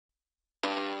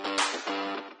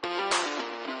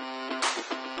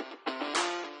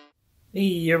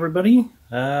Hey everybody,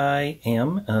 I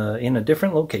am in a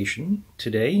different location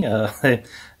today. I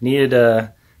needed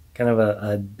kind of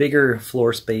a bigger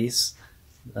floor space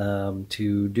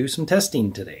to do some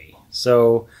testing today.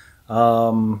 So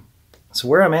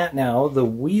where I'm at now, the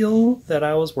wheel that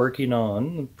I was working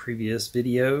on in previous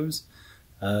videos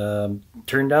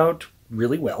turned out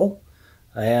really well,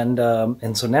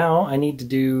 and so now I need to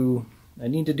do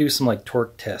some like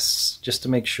torque tests just to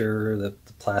make sure that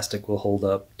the plastic will hold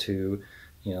up to,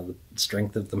 the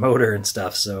strength of the motor and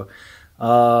stuff. So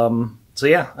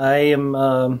yeah, I am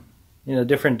in a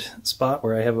different spot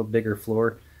where I have a bigger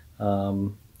floor,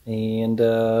 and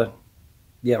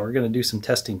yeah, we're gonna do some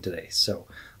testing today. So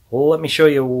let me show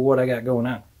you what I got going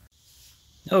on.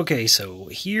 Okay, so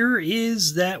here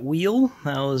is that wheel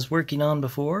I was working on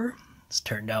before. It's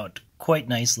turned out quite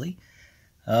nicely.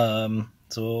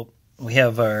 So we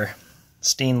have our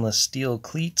stainless steel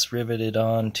cleats riveted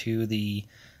onto the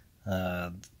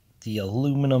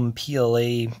aluminum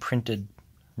PLA printed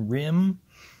rim,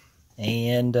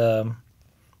 and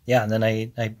yeah, and then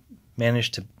I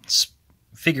managed to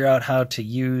figure out how to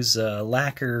use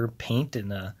lacquer paint in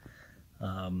the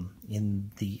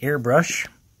airbrush.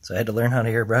 So I had to learn how to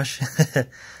airbrush.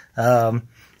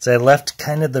 So I left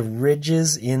kind of the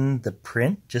ridges in the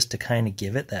print just to kind of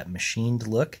give it that machined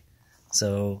look.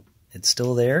 So it's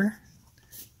still there.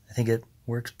 I think it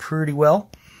works pretty well.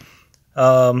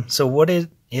 So what it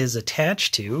is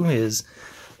attached to is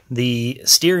the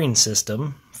steering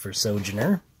system for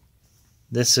Sojourner.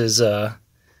 This is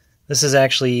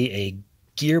actually a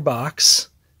gearbox,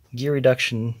 gear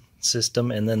reduction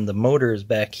system, and then the motor is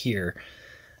back here.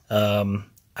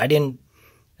 I didn't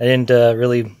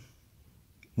really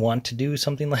want to do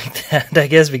something like that, I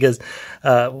guess, because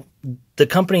the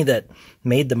company that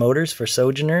made the motors for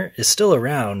Sojourner is still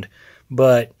around,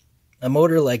 but a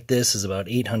motor like this is about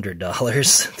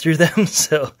 $800 through them.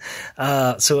 So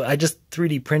I just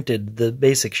 3D printed the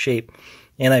basic shape,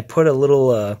 and I put a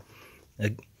little a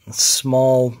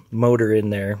small motor in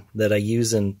there that I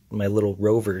use in my little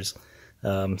Rovers.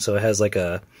 So it has like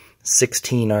a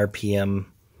 16 RPM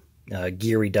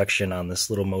gear reduction on this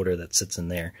little motor that sits in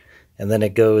there, and then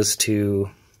it goes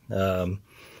to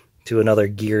another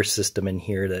gear system in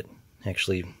here that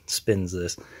actually spins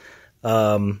this.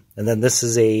 And then this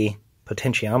is a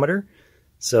potentiometer,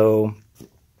 so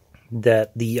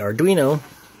that the Arduino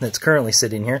that's currently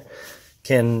sitting here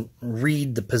can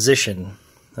read the position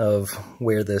of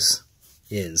where this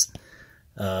is.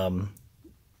 So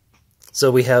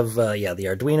we have yeah, the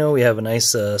Arduino. We have a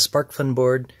nice SparkFun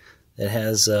board that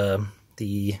has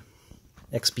the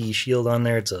XP shield on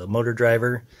there. It's a motor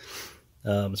driver.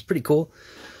 It's pretty cool.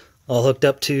 All hooked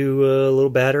up to a little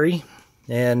battery,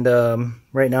 and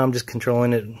right now I'm just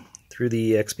controlling it through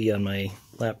the XP on my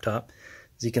laptop.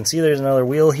 As you can see, there's another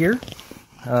wheel here.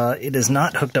 It is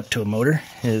not hooked up to a motor.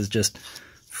 It is just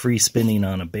free spinning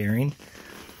on a bearing.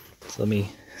 So let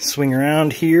me swing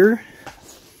around here.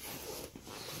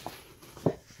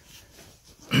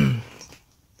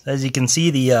 As you can see,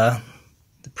 the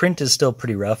print is still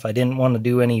pretty rough. I didn't want to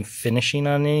do any finishing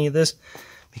on any of this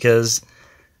because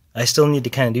I still need to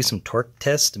kind of do some torque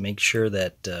tests to make sure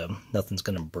that nothing's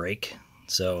going to break.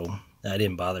 So I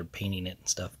didn't bother painting it and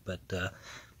stuff. But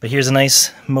here's a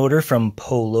nice motor from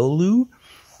Pololu.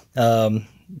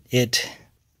 It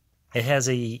has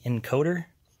a encoder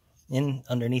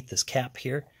underneath this cap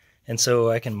here, and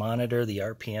so I can monitor the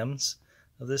RPMs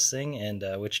of this thing and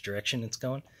which direction it's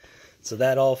going. So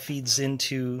that all feeds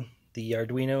into the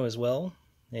Arduino as well,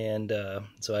 and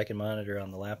so I can monitor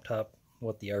on the laptop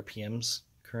what the RPMs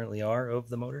currently are of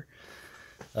the motor.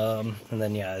 And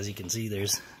then yeah, as you can see,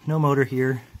 there's no motor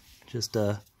here, just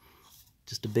a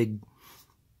big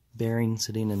bearing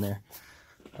sitting in there.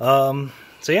 So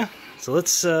yeah, so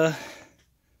let's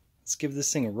give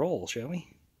this thing a roll, shall we?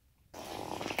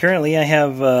 Currently I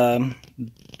have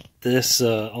this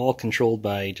all controlled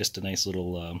by just a nice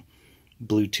little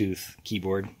Bluetooth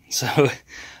keyboard. So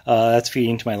that's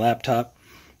feeding to my laptop,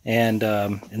 and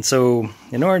so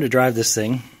in order to drive this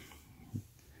thing,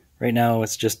 right now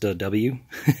it's just a W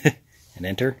and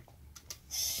enter,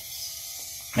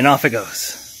 and off it goes.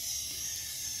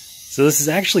 So this is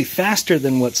actually faster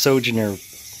than what Sojourner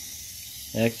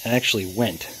actually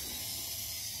went.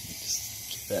 Just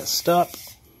keep that stop.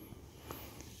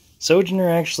 Sojourner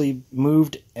actually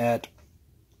moved at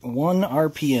 1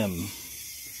 RPM.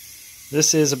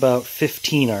 This is about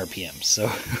 15 RPM, so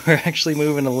we're actually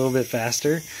moving a little bit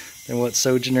faster than what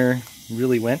Sojourner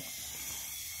really went,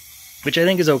 which I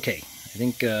think is okay. I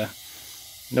think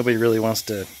nobody really wants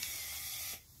to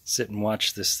sit and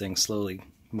watch this thing slowly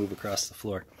move across the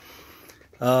floor.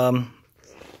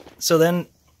 So then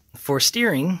For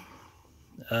steering,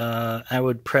 I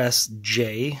would press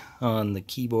J on the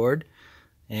keyboard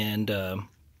and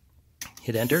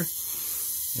hit enter.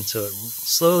 And so it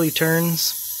slowly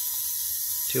turns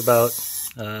to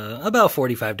about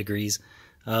 45 degrees.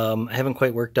 I haven't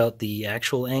quite worked out the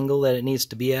actual angle that it needs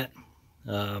to be at.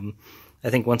 I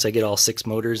think once I get all 6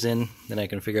 motors in, then I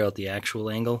can figure out the actual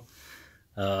angle.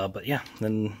 But yeah,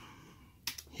 then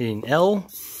hitting L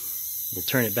will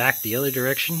turn it back the other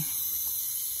direction.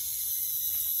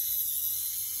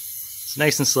 It's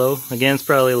nice and slow. Again, it's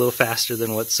probably a little faster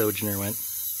than what Sojourner went.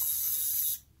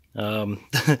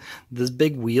 This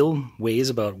big wheel weighs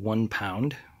about 1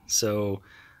 pound, so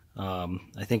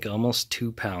I think almost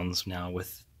 2 pounds now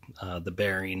with the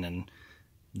bearing and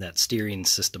that steering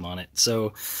system on it.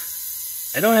 So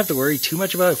I don't have to worry too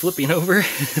much about it flipping over,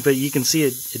 but you can see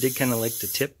it did kind of like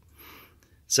to tip.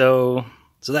 So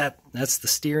that's the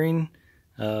steering.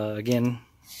 Again,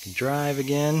 you can drive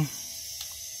again.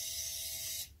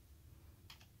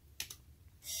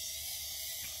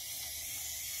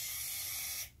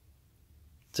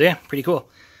 So yeah, pretty cool.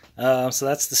 So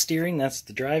that's the steering, that's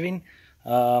the driving.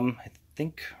 I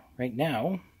think right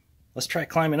now, let's try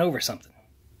climbing over something.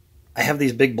 I have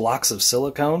these big blocks of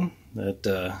silicone that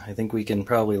I think we can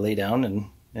probably lay down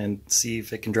and see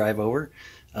if it can drive over.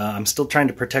 I'm still trying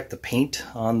to protect the paint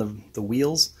on the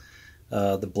wheels,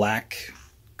 the black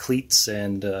cleats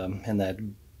and that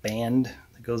band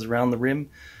that goes around the rim.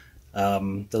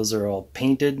 Those are all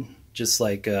painted, just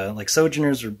like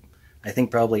Sojourners are, I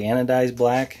think, probably anodized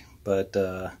black, but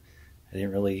I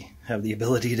didn't really have the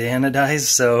ability to anodize,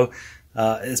 so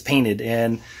it's painted,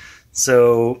 and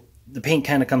so the paint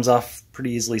kind of comes off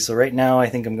pretty easily. So right now I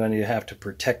think I'm going to have to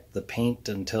protect the paint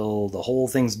until the whole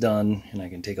thing's done and I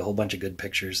can take a whole bunch of good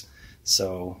pictures.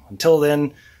 So until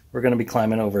then, we're going to be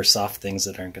climbing over soft things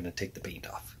that aren't going to take the paint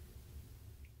off.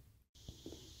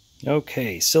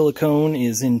 Okay, silicone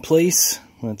is in place.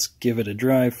 Let's give it a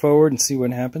drive forward and see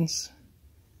what happens.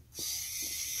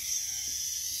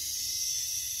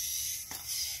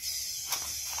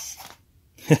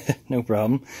 No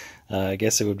problem. I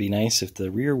guess it would be nice if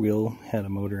the rear wheel had a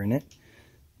motor in it.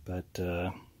 But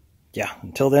yeah,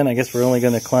 until then, I guess we're only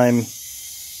going to climb with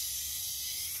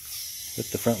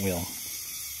the front wheel.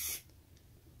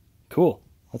 Cool.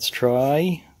 Let's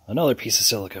try another piece of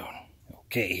silicone.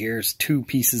 Okay, here's 2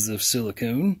 pieces of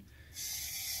silicone.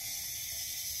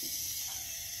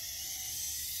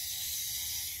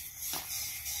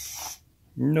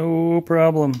 No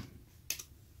problem.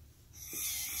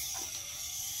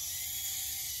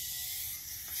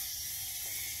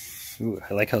 Ooh,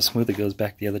 I like how smooth it goes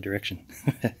back the other direction.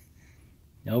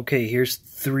 Okay, here's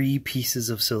 3 pieces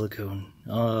of silicone.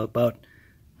 About,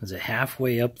 is it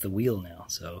halfway up the wheel now?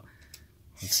 So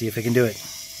let's see if I can do it.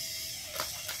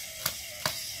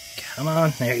 Come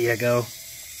on, there you go.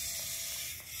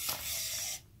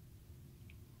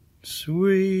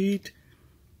 Sweet.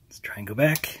 Let's try and go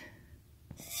back.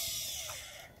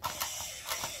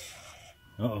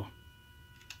 Uh-oh.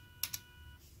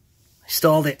 I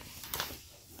stalled it.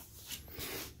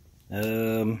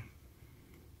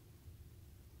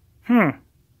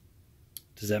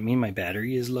 Does that mean my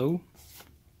battery is low?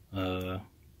 Let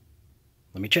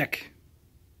me check.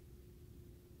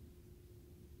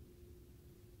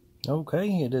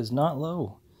 Okay, it is not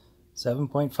low.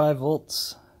 7.5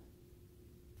 volts.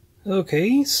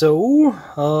 Okay,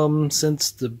 so,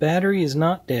 since the battery is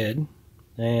not dead,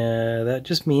 that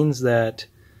just means that,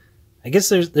 I guess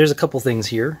there's a couple things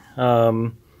here.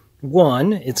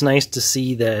 One, it's nice to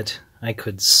see that I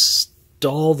could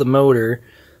stall the motor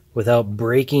without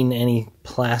breaking any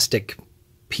plastic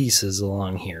pieces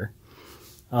along here.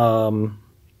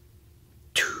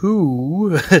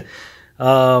 Two,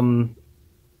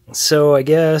 so I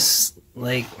guess,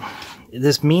 like,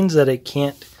 this means that it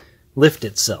can't lift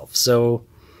itself. So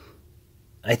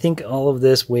I think all of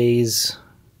this weighs,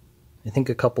 I think,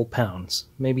 a couple pounds,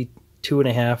 maybe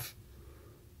 2.5,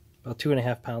 about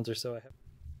 2.5 pounds or so.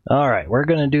 All right, we're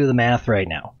going to do the math right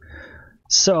now.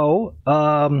 So,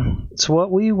 so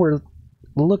what we were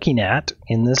looking at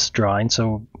in this drawing,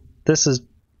 so this is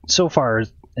so far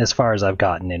as far as I've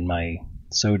gotten in my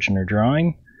Sojourner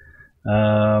drawing.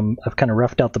 I've kind of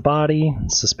roughed out the body.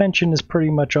 Suspension is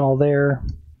pretty much all there.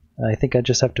 I think I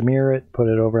just have to mirror it, put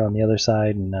it over on the other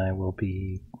side, and I will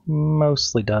be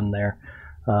mostly done there.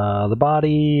 The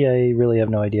body, I really have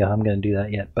no idea how I'm going to do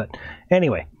that yet. But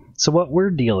anyway, so what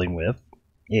we're dealing with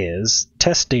is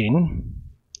testing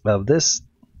of this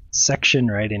section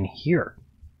right in here.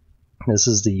 This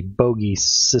is the Bogie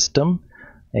system,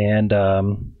 and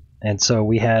so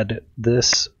we had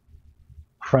this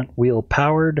front wheel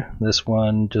powered, this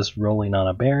one just rolling on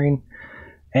a bearing,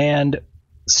 And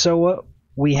so what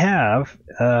we have,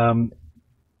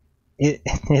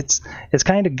 it's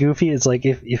kind of goofy. It's like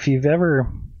if you've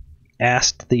ever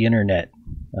asked the internet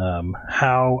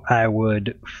how I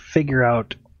would figure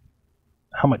out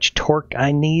how much torque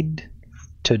I need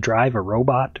to drive a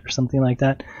robot or something like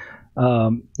that,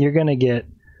 you're going to get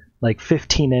like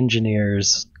 15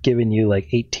 engineers giving you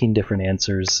like 18 different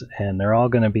answers, and they're all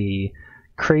going to be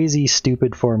crazy,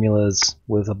 stupid formulas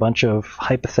with a bunch of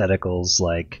hypotheticals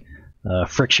like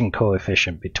friction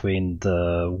coefficient between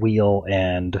the wheel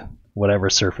and whatever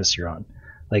surface you're on.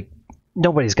 Like,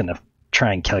 nobody's going to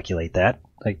try and calculate that.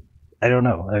 Like, I don't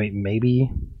know. I mean,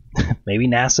 maybe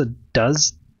NASA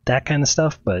does that kind of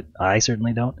stuff, but I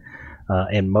certainly don't.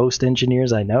 And most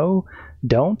engineers I know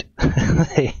don't.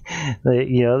 they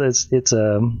it's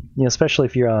especially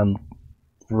if you're on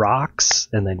rocks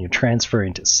and then you're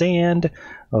transferring to sand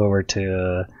over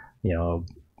to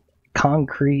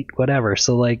concrete, whatever.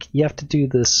 So like you have to do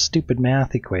this stupid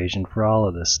math equation for all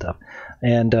of this stuff,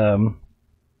 and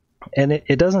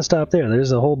it doesn't stop there.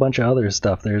 There's a whole bunch of other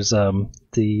stuff. There's the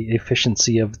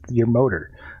efficiency of your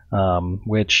motor,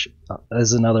 which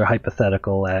is another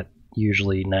hypothetical at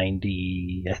usually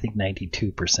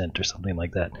 92% or something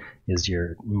like that is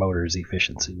your motor's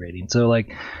efficiency rating. So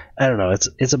like, I don't know,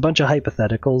 it's a bunch of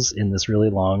hypotheticals in this really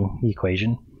long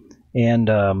equation, and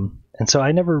so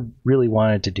I never really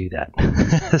wanted to do that.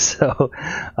 so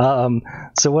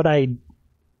what I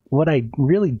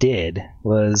really did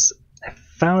was I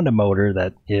found a motor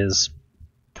that is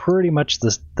pretty much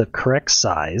the correct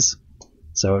size,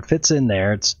 so it fits in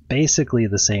there. It's basically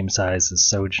the same size as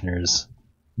Sojourner's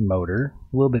motor,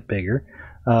 a little bit bigger.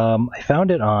 I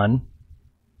found it on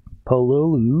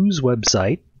Pololu's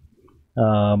website,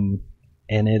 and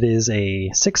it is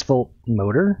a 6-volt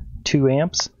motor, 2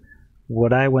 amps.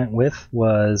 What I went with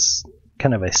was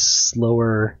kind of a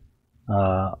slower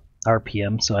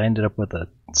RPM, so I ended up with a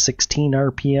 16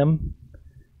 RPM,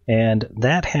 and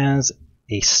that has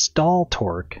a stall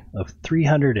torque of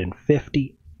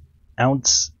 350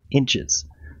 ounce-inches.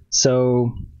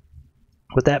 So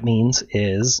what that means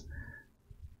is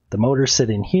the motor's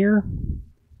sitting here,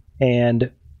 and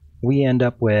we end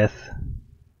up with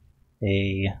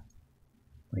a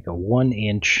 1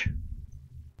 inch.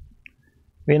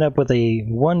 We end up with a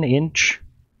 1 inch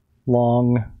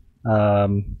long.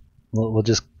 We'll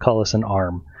just call this an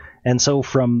arm, and so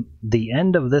from the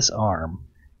end of this arm,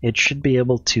 it should be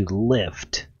able to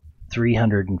lift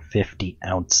 350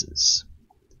 ounces.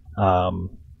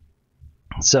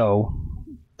 So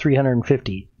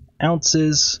 350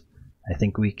 ounces, I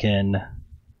think we can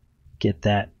get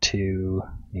that to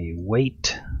a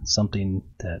weight, something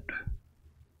that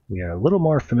we are a little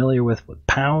more familiar with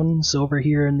pounds over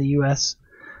here in the US.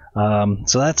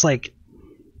 So that's like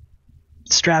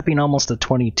strapping almost a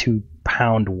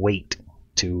 22-pound weight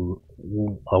to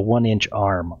a 1 inch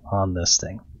arm on this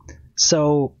thing.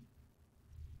 So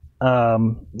I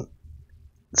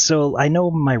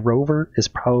know my Rover is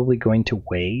probably going to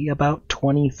weigh about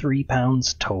 23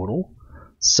 pounds total.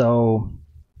 So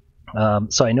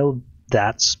I know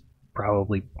that's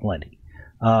probably plenty.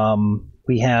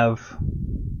 We have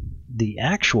the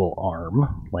actual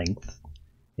arm length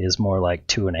is more like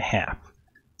 2.5.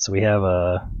 So we have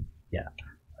a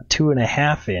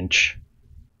 2.5 inch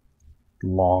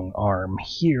long arm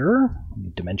here. Let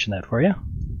me dimension that for you.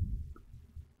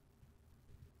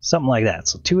 Something like that.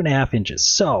 So 2.5 inches.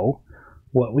 So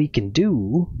what we can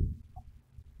do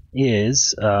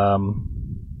is we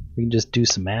can just do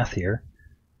some math here.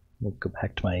 We'll go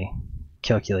back to my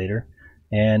calculator,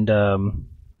 and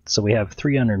so we have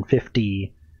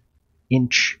 350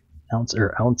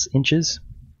 ounce inches,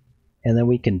 and then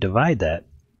we can divide that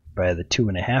by the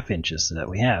 2.5 inches that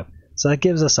we have. So that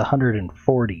gives us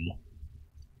 140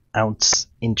 ounce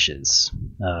inches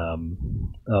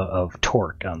of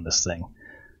torque on this thing.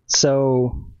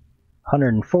 So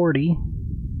 140,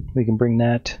 we can bring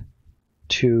that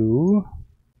to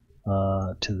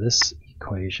this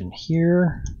equation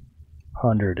here,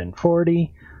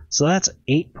 140. So that's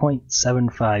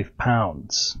 8.75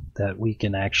 pounds that we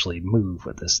can actually move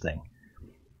with this thing.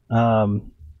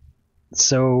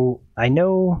 So I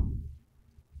know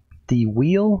the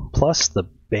wheel plus the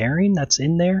bearing that's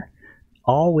in there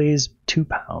all weighs 2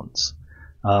 pounds.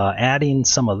 Adding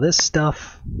some of this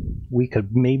stuff, we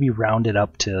could maybe round it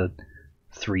up to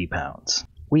 3 pounds.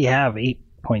 We have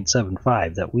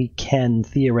 8.75 that we can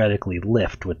theoretically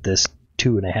lift with this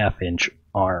 2.5 inch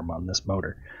arm on this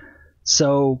motor.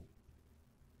 So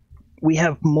we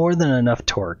have more than enough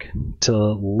torque to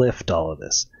lift all of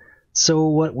this. So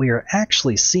what we are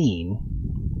actually seeing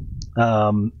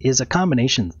is a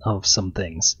combination of some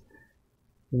things.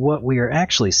 what we are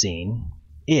actually seeing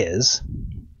is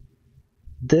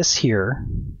this here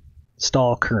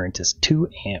stall current is 2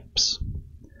 amps.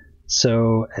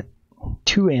 So at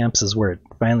 2 amps is where it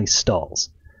finally stalls.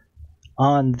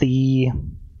 On the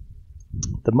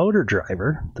motor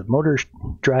driver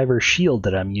shield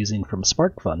that I'm using from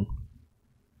SparkFun,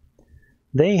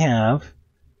 they have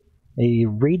a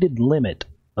rated limit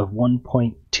of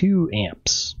 1.2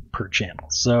 amps per channel.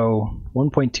 So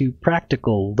 1.2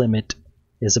 practical limit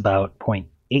is about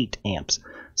 0.8 amps.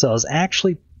 So I was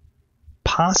actually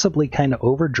possibly kind of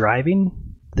overdriving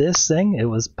this thing. It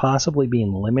was possibly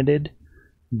being limited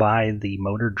by the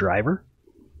motor driver.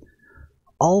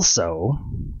 Also,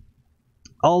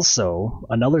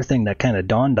 another thing that kind of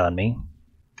dawned on me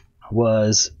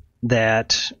was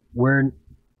that we're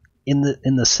in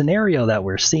the scenario that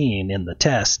we're seeing in the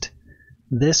test,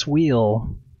 this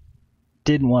wheel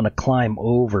didn't want to climb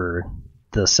over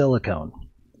the silicone.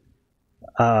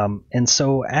 And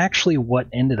so actually what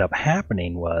ended up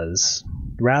happening was,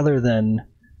 rather than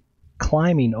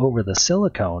climbing over the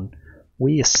silicone,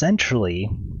 we essentially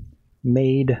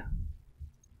made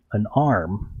an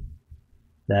arm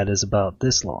that is about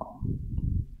this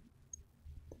long.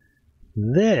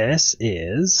 This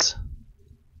is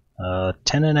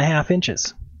 10.5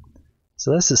 inches.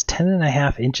 So this is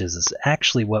 10.5 inches is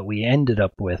actually what we ended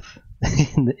up with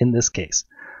in this case.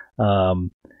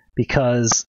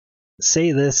 Because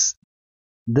say this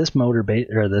motor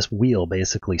or this wheel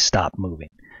basically stopped moving,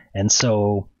 and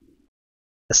so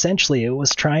essentially it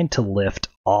was trying to lift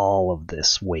all of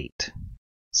this weight.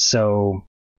 So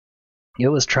it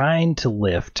was trying to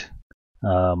lift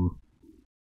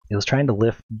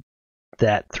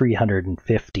that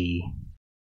 350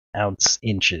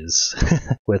 inches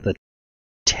with a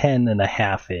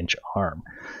 10.5 inch arm.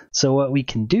 So what we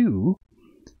can do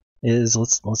is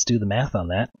let's do the math on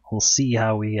that. We'll see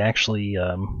how we actually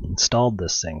installed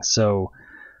this thing. So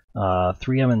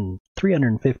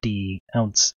 350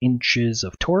 inches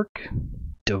of torque,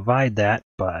 divide that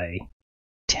by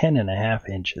 10.5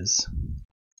 inches.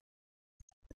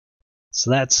 So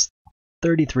that's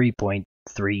 33.3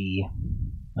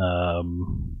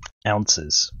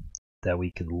 ounces that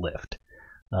we could lift.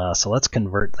 So let's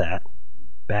convert that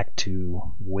back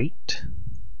to weight.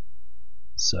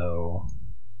 So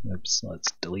oops,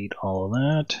 let's delete all of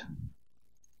that.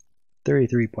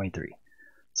 33.3.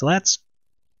 So that's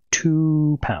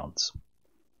 2 pounds.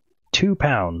 2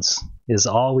 pounds is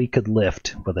all we could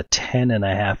lift with a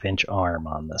 10.5 inch arm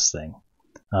on this thing.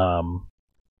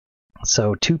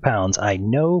 So 2 pounds. I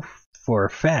know for a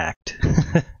fact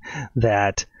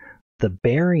that the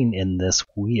bearing in this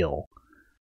wheel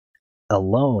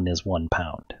alone is 1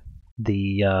 pound.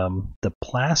 The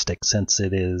plastic, since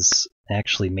it is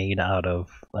actually made out of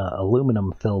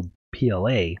aluminum filled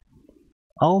PLA,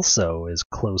 also is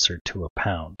closer to a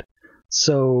pound.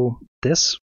 So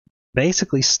this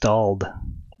basically stalled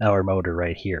our motor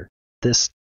right here. This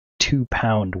 2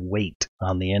 pound weight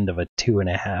on the end of a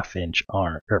 2.5 inch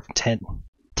arm, or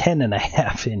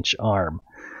 10.5 inch arm.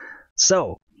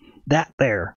 So that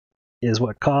there is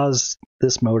what caused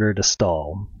this motor to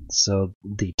stall. So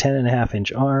the 10.5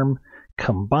 inch arm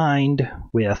combined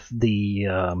with the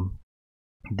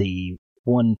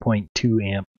 1.2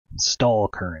 amp stall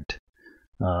current,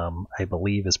 I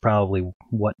believe, is probably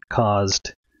what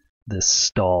caused this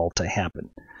stall to happen.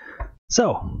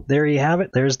 So there you have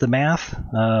it. There's the math.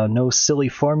 No silly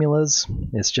formulas.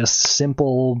 It's just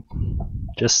simple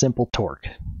torque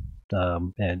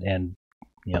and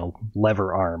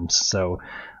lever arms. So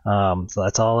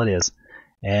that's all it is.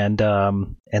 And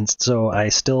so I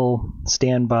still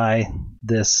stand by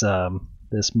this.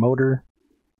 This motor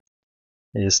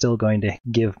is still going to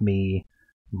give me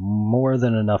more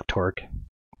than enough torque.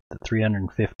 The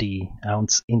 350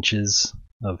 inches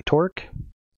of torque.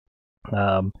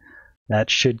 That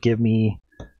should give me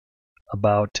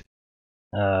about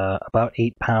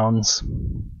 8 pounds.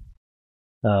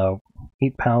 8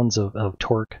 pounds of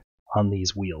torque on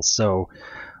these wheels. So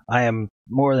I am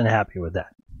more than happy with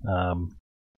that.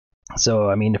 So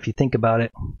I mean, if you think about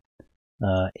it,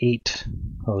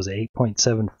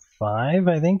 8.75,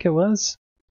 I think it was.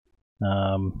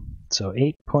 So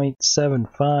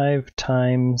 8.75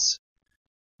 times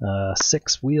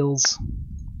 6 wheels.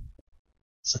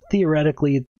 So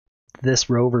theoretically, this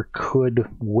rover could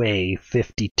weigh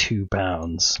 52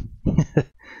 pounds.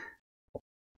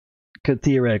 Could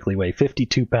theoretically weigh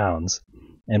 52 pounds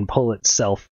and pull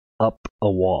itself up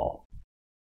a wall.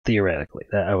 Theoretically,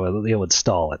 it would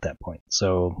stall at that point.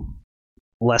 So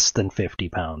less than 50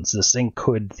 pounds. This thing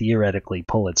could theoretically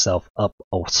pull itself up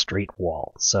a straight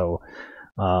wall. So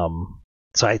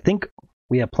I think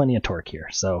we have plenty of torque here.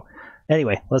 So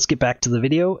Anyway, let's get back to the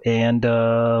video, and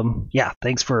yeah,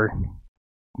 thanks for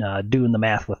doing the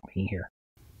math with me here.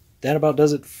 That about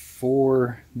does it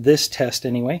for this test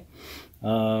anyway.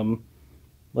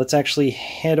 Let's actually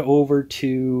head over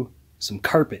to some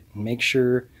carpet and make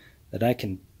sure that I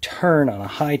can turn on a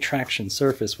high traction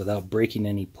surface without breaking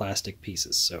any plastic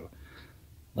pieces. So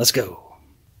let's go.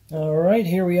 All right,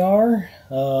 here we are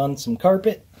on some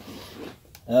carpet.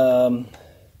 Got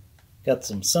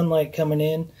some sunlight coming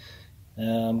in.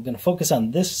 I'm going to focus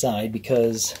on this side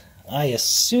because I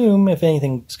assume if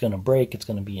anything's going to break, it's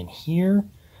going to be in here.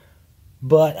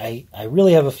 But I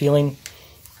really have a feeling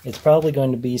it's probably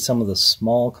going to be some of the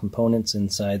small components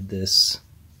inside this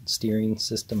steering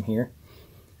system here.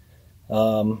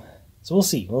 So we'll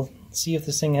see. We'll see if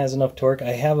this thing has enough torque.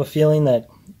 I have a feeling that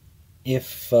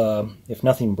if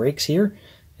nothing breaks here,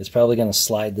 it's probably going to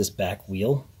slide this back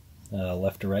wheel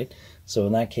left to right. So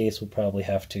in that case, we'll probably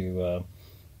have to,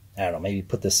 I don't know, maybe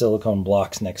put the silicone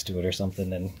blocks next to it or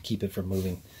something and keep it from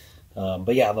moving.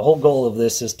 But yeah, the whole goal of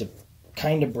this is to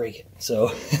kind of break it. So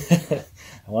I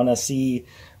want to see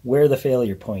where the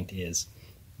failure point is.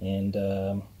 And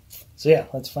so yeah,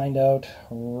 let's find out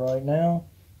right now.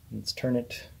 Let's turn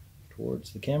it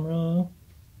towards the camera.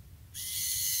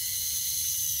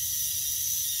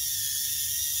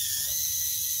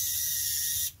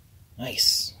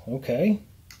 Nice. Okay.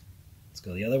 Let's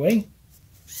go the other way.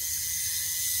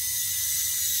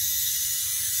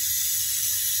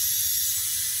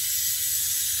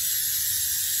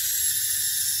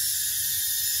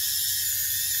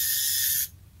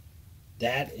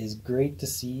 That is great to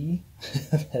see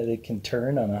that it can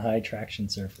turn on a high traction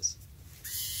surface.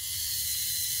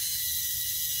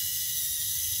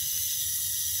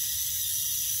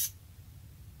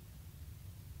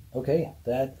 Okay,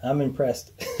 that I'm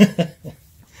impressed.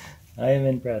 I am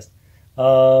impressed.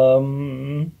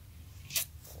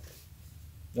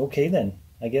 Okay then,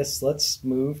 I guess let's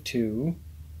move to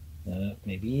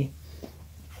maybe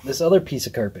this other piece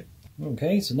of carpet.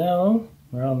 Okay, so now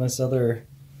we're on this other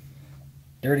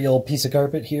dirty old piece of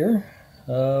carpet here.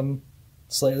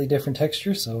 Slightly different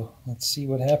texture, so let's see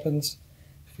what happens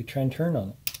if we try and turn on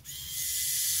it.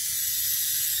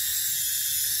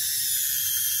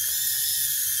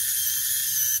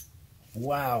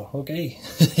 Wow, okay.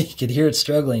 You could hear it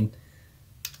struggling,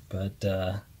 but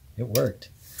it worked.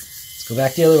 Let's go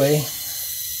back the other way.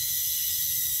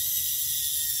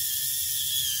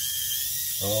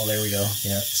 Oh, there we go.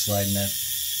 Yeah, it's sliding that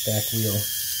back wheel.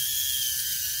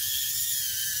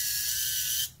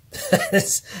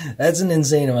 That's an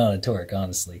insane amount of torque,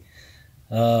 honestly.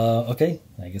 Okay,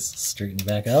 I guess let's straighten it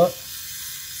back out.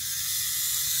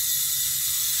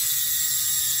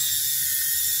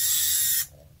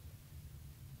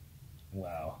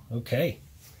 Wow, okay.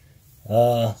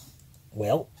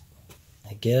 Well,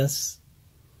 I guess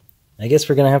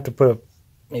we're gonna have to put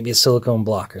maybe a silicone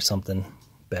block or something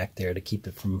back there to keep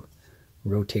it from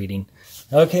rotating.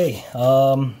 Okay,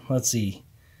 let's see.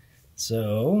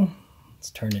 So let's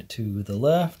turn it to the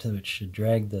left, which should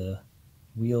drag the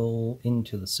wheel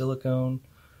into the silicone.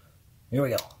 Here we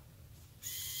go.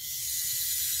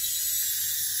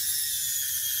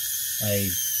 I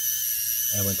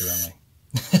went the wrong way.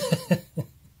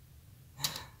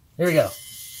 Here we go.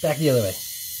 Back the other way.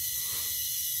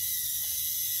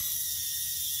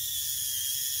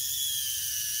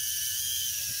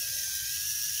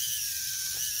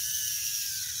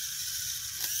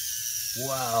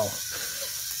 Wow.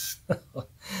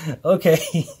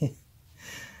 Okay.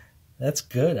 That's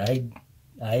good. I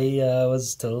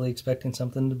was totally expecting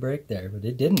something to break there, but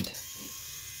it didn't.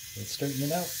 Let's straighten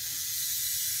it out.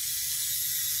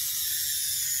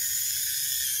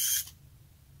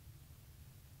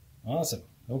 Awesome.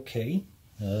 Okay.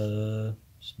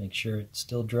 Just make sure it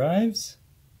still drives.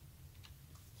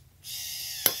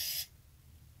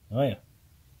 Oh yeah.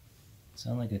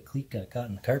 Sound like a cleat got caught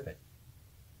in the carpet.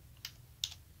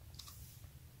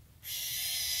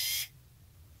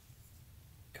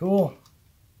 Cool.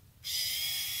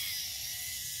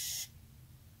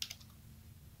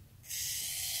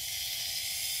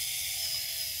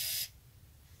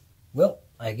 Well,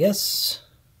 I guess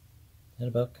that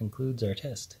about concludes our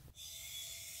test.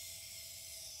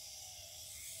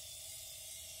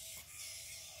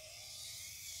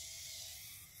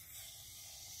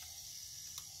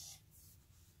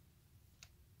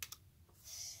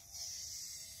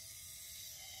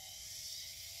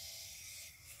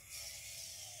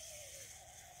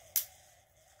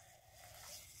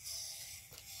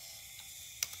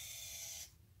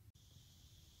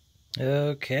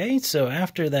 Okay, so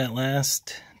after that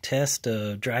last test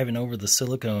of driving over the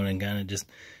silicone and kind of just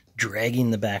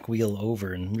dragging the back wheel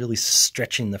over and really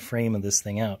stretching the frame of this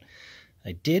thing out,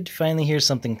 I did finally hear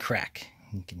something crack.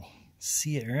 You can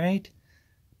see it right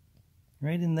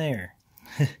in there.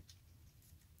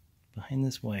 Behind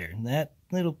this wire. And that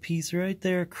little piece right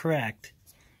there cracked.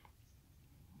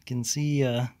 You can see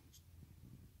a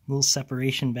little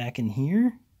separation back in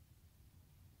here.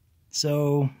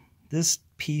 So this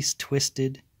piece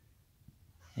twisted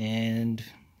and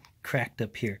cracked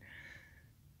up here.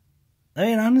 I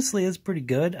mean, honestly, it's pretty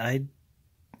good. I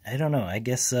don't know. I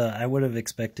guess I would have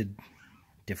expected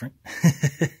different.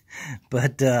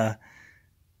 But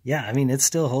yeah, I mean, it's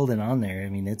still holding on there. I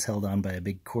mean, it's held on by a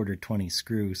big 1/4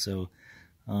 screw, so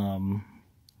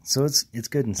so it's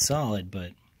good and solid.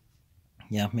 But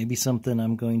yeah, maybe something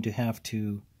I'm going to have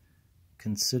to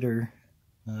consider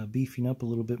beefing up a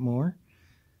little bit more.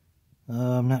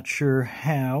 I'm not sure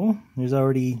how. There's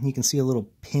already, you can see a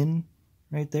little pin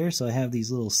right there. So I have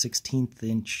these little 1/16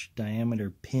 inch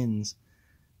diameter pins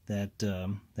that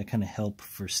that kind of help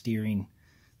for steering,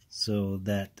 so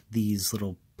that these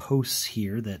little posts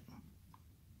here that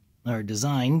are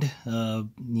designed,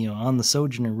 you know, on the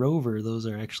Sojourner Rover, those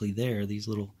are actually there. These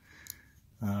little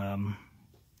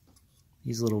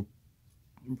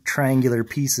triangular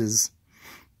pieces.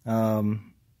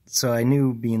 So I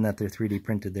knew, being that they're 3D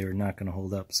printed, they were not going to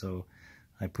hold up. So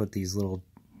I put these little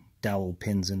dowel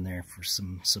pins in there for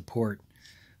some support.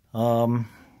 But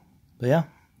yeah,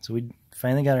 so we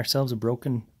finally got ourselves a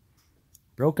broken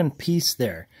piece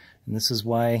there. And this is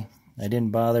why I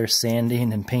didn't bother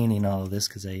sanding and painting all of this,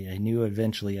 because I knew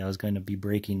eventually I was going to be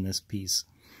breaking this piece.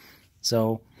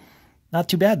 So not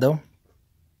too bad though.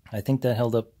 I think that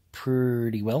held up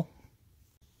pretty well.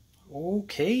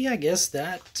 Okay, I guess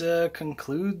that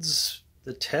concludes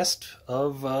the test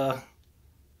of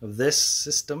this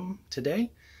system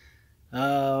today.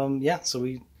 Yeah, so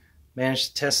we managed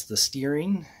to test the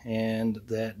steering and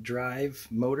that drive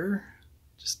motor.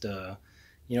 Just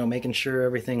you know, making sure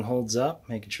everything holds up,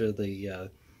 making sure the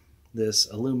this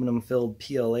aluminum-filled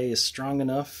PLA is strong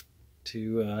enough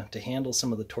to handle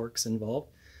some of the torques involved.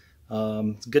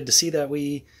 It's good to see that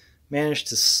we managed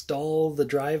to stall the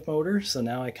drive motor, so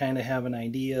now I kind of have an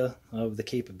idea of the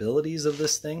capabilities of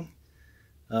this thing.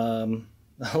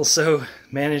 Also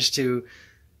managed to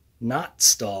not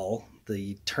stall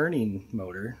the turning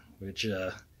motor, which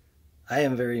I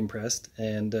am very impressed,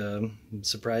 and I'm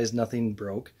surprised nothing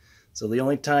broke. So the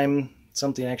only time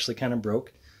something actually kind of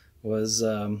broke was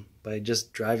by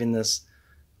just driving this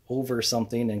over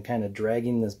something and kind of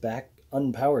dragging this back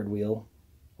unpowered wheel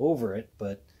over it,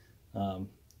 but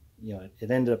you know, it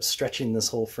ended up stretching this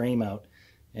whole frame out,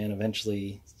 and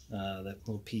eventually that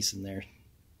little piece in there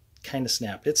kind of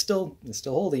snapped. It's still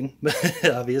holding, but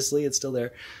obviously it's still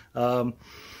there.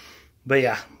 But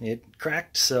yeah, it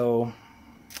cracked. So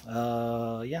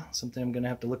yeah, something I'm gonna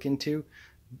have to look into.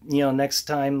 You know, next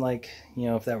time, like, you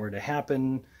know, if that were to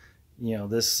happen, you know,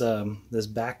 this this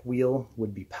back wheel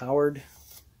would be powered,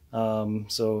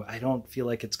 so I don't feel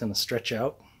like it's gonna stretch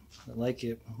out like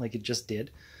it just did.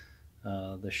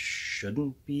 There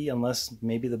shouldn't be, unless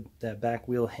maybe that back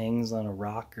wheel hangs on a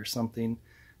rock or something,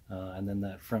 and then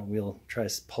that front wheel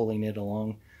tries pulling it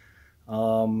along.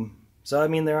 So I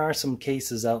mean, there are some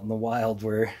cases out in the wild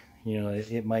where, you know,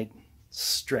 it might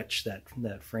stretch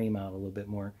that frame out a little bit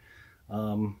more.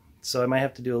 So I might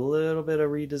have to do a little bit of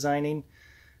redesigning.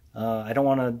 I don't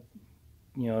want to,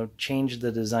 you know, change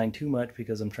the design too much,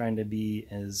 because I'm trying to be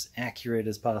as accurate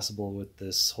as possible with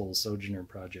this whole Sojourner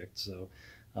project. So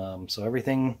so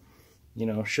everything, you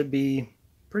know, should be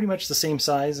pretty much the same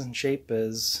size and shape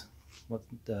as what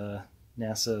the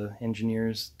NASA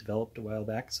engineers developed a while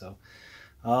back. So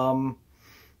so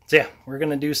yeah, we're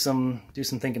gonna do some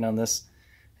thinking on this,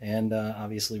 and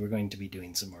obviously we're going to be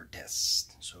doing some more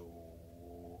tests.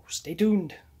 So stay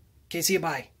tuned. Okay, see you.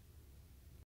 Bye.